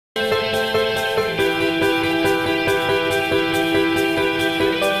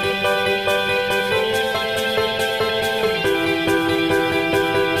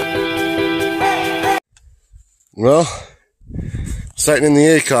Well, sighting in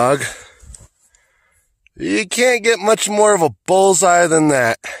the Acog, you can't get much more of a bullseye than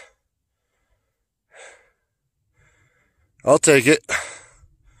that. I'll take it.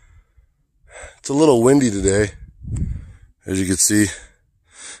 It's a little windy today, as you can see.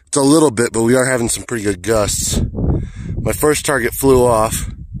 It's a little bit, but we are having some pretty good gusts. My first target flew off,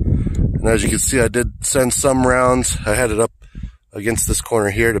 and as you can see, I did send some rounds. I had it up against this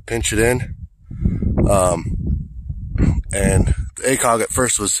corner here to pinch it in. And the Acog at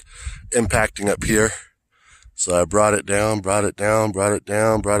first was impacting up here. So I brought it down,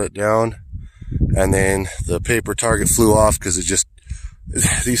 and then the paper target flew off because it just,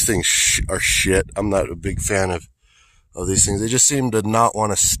 these things are shit. I'm not a big fan of these things. They just seem to not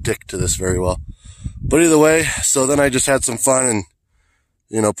want to stick to this very well. But either way, so then I just had some fun and,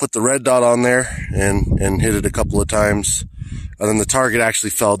 you know, put the red dot on there and hit it a couple of times. And then the target actually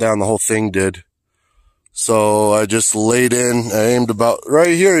fell down, the whole thing did. So I just laid in, I aimed about right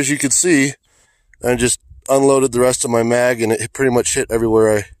here, as you can see, and just unloaded the rest of my mag, and it pretty much hit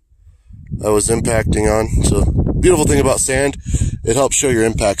everywhere I was impacting on. So, beautiful thing about sand, it helps show your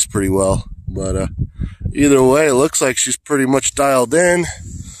impacts pretty well. But either way, it looks like she's pretty much dialed in,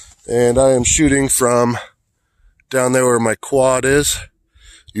 and I am shooting from down there where my quad is,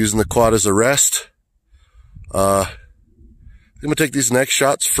 using the quad as a rest. I'm gonna take these next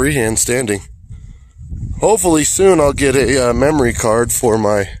shots freehand standing. Hopefully soon I'll get a memory card for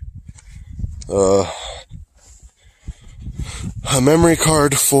my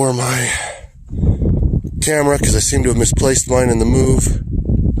camera, because I seem to have misplaced mine in the move.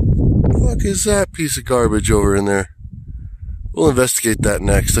 What the fuck is that piece of garbage over in there? We'll investigate that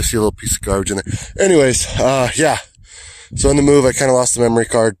next. I see a little piece of garbage in there. Anyways, yeah. So in the move, I kind of lost the memory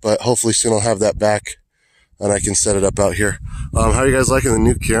card, but hopefully soon I'll have that back and I can set it up out here. How are you guys liking the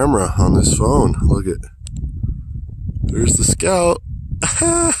new camera on this phone? Look at, there's the Scout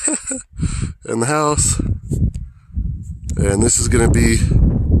in the house. And this is going to be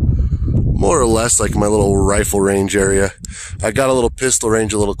more or less like my little rifle range area. I got a little pistol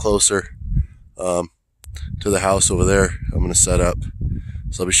range a little closer to the house over there. I'm going to set up.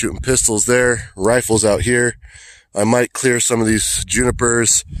 So I'll be shooting pistols there, rifles out here. I might clear some of these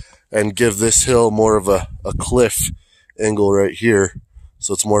junipers and give this hill more of a cliff angle right here.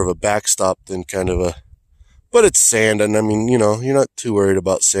 So it's more of a backstop than kind of a, but it's sand. And I mean, you know, you're not too worried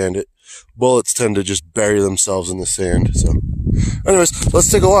about sand. Bullets tend to just bury themselves in the sand. So anyways,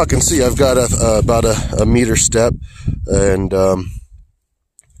 let's take a walk and see. I've got about a meter step, and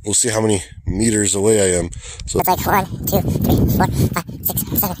we'll see how many meters away I am. So it's like 1, 2, 3, 4, 5, 6,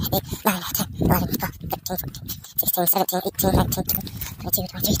 7, 8, 9, 10, 11, 12, 13, 14, 16, 17, 18, 19, 20, 22,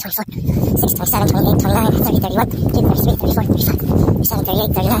 23, 24, 26, 27, 28, 29, 30, 31, 32, 33, 34, 35, 37,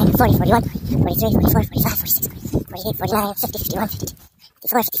 38, 39, 40, 41, 43, 44, 45, 46, 48, 49, 50, 51, 52.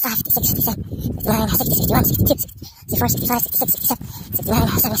 54, 55, 56, 57, 59, 60, 61, 62, 64, 65, 66, 67, 69,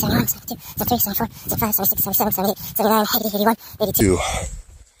 70, 71, 72, 73, 74, 75, 76, 77, 78, 79, 80, 81, 82.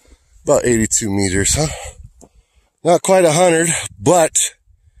 About 82 meters, huh? Not quite 100, but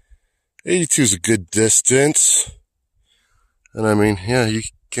 82 is a good distance. And I mean, yeah, you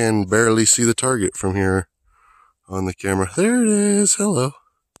can barely see the target from here on the camera. There it is. Hello.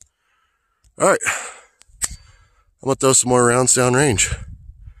 All right. I'm going to throw some more rounds down range.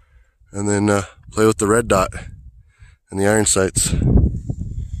 And then play with the red dot and the iron sights.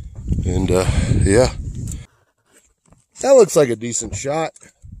 And yeah, that looks like a decent shot.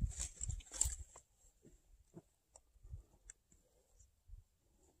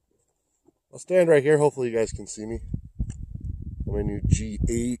 I'll stand right here. Hopefully you guys can see me. My new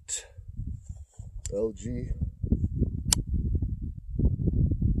G8 LG.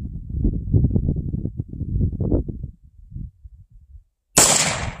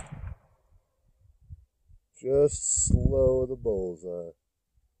 Just slow the bullseye.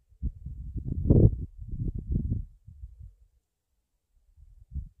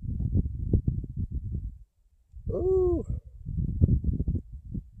 Ooh.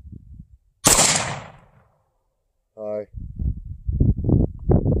 Hi.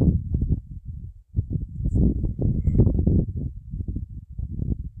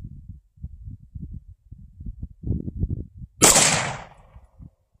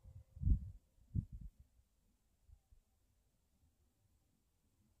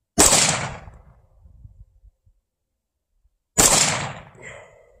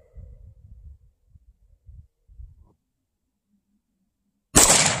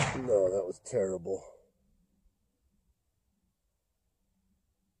 No, that was terrible.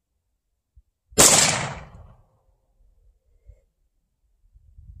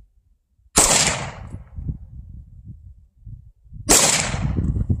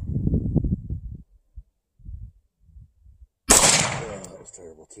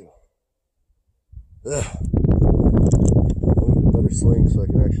 terrible too. Ugh. I want to get a better sling so I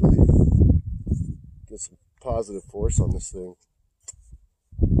can actually get some positive force on this thing.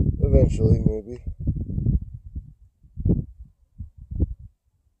 Eventually, maybe.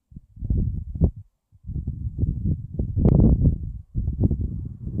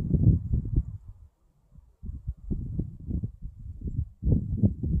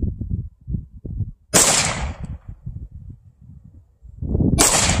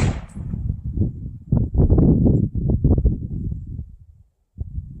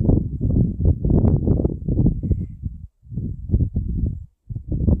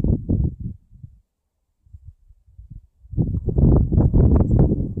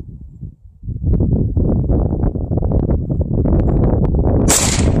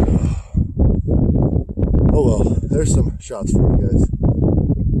 There's some shots for you guys.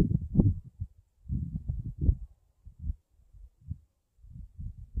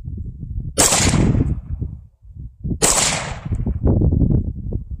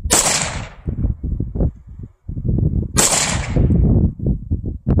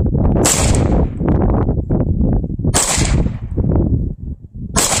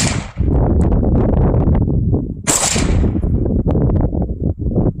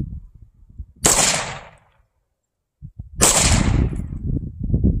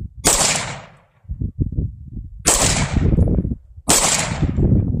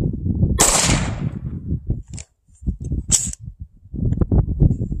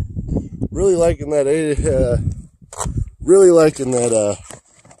 Really liking that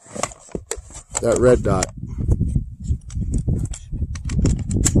that red dot.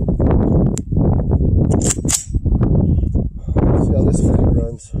 See how this thing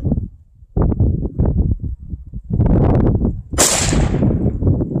runs.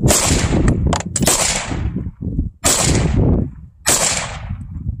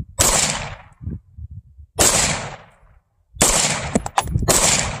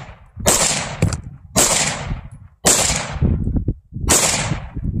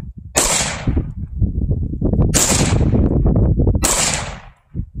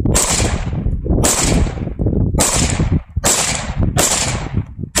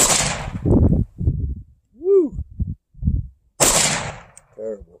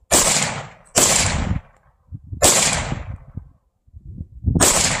 Terrible.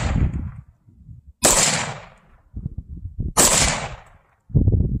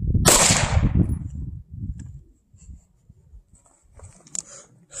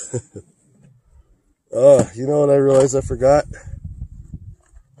 You know what I realized I forgot?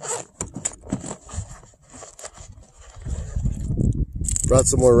 Brought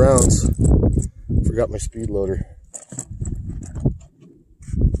some more rounds. Forgot my speed loader.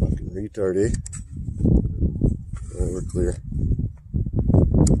 Fucking retard, eh? Alright, we're clear.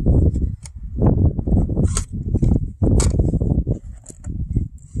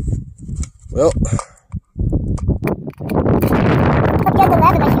 Well.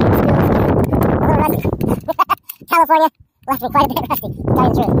 California left me quite a bit rusty, to tell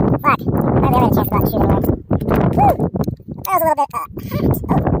you the truth. Fuck. I really had a chance about shooting one. Woo! That was a little bit hot.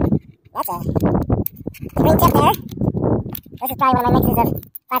 Oh, that's a green tip there. This is probably one of my mixes of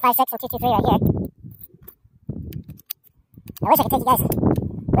 5.56 and 223 right here. I wish I could take you guys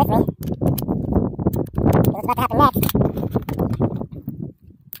with me. What's about to happen next is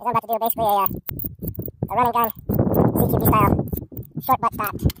I'm about to do basically a running gun CQB style short butt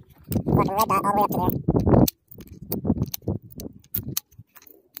dot. Fucking red dot all the way up to there.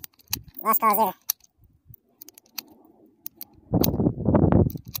 Lost cause there.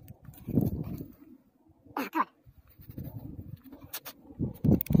 Oh, come on.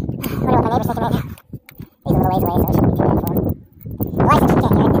 I wonder what my neighbor's thinking right now. He's a little ways away, so it shouldn't be too bad for him. The license you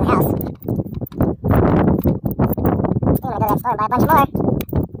can't hear it in the house. I'm gonna go to that store and buy a bunch more.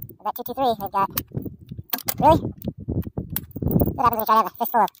 I've got 223. They've got... Really? What happens when you try to have a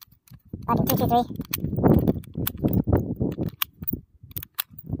fistful of fucking 223?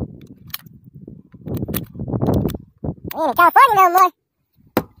 We ain't in California no more.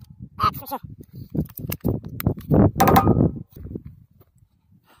 That's for sure.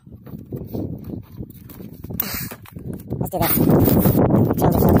 Let's do this.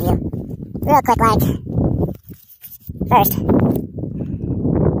 Change the field of view. Real quick, like. First.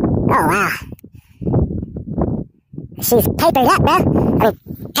 Oh, wow. She's papered up, bro. I mean,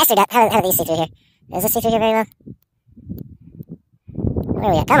 pestered up. How do these see through here? Does this see through here very well? Where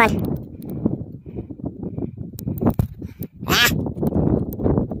are we at? Come on.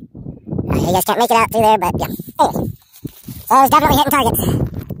 You guys can't make it out through there, but yeah. Anyways. So I was definitely hitting targets.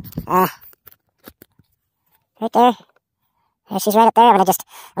 Right there. She's right up there. I'm gonna take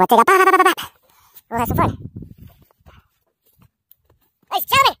up. We'll have some fun. Ladies and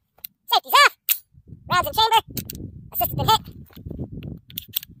gentlemen, safety's off. Rounds in chamber. Assist has been hit.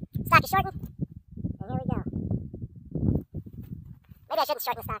 Stock is shortened. And here we go. Maybe I shouldn't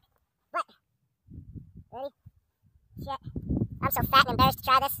shorten the stock. What? Ready? Shit. I'm so fat and embarrassed to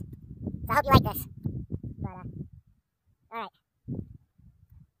try this. So I hope you like this. But, alright.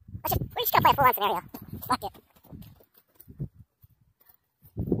 We're just gonna play a full-on scenario. Fuck it.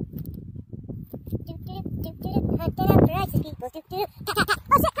 Hunting up for ISIS people. Oh shit,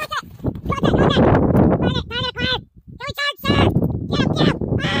 contact! Contact acquired! Target acquired! Can we charge, sir? Get him!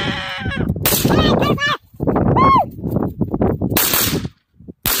 Ah! Alright, gunfire!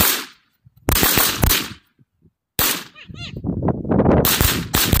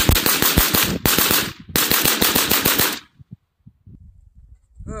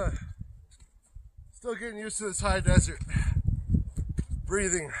 Woo! Still getting used to this high desert.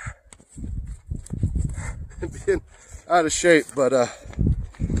 Breathing. And being out of shape, but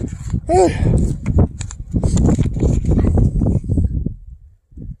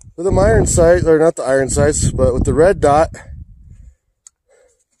with them iron sights, or not the iron sights, but with the red dot,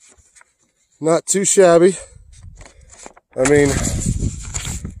 not too shabby. I mean,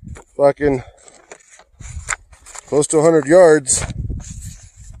 fucking close to 100 yards.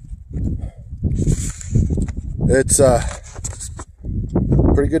 It's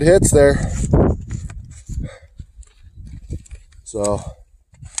pretty good hits there. So,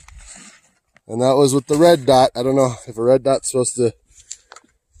 and that was with the red dot. I don't know if a red dot's supposed to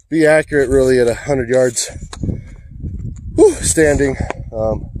be accurate really at 100 yards. Whew, standing.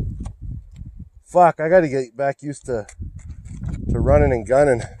 Fuck, I gotta get back used to running and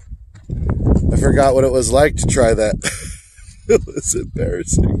gunning. I forgot what it was like to try that. It was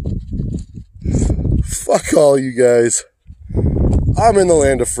embarrassing. Fuck all you guys. I'm in the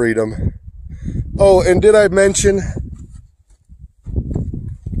land of freedom. Oh, and did I mention,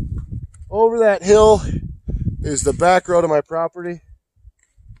 over that hill is the back road of my property.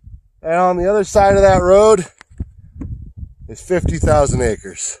 And on the other side of that road is 50,000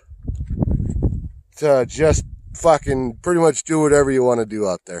 acres. To just fucking pretty much do whatever you want to do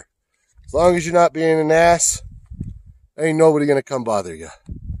out there. As long as you're not being an ass, ain't nobody gonna come bother you.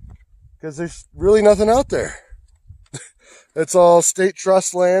 Because there's really nothing out there. It's all state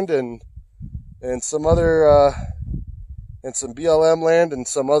trust land and some other and some BLM land and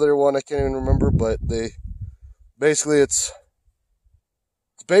some other one I can't even remember, but they basically it's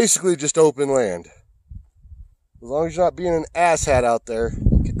basically just open land. As long as you're not being an asshat out there,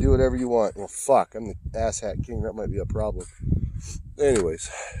 you can do whatever you want. Well, fuck, I'm the asshat king. That might be a problem. Anyways,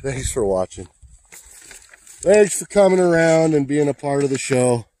 thanks for watching. Thanks for coming around and being a part of the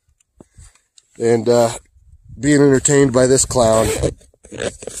show. And being entertained by this clown.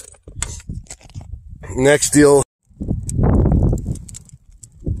 Next deal.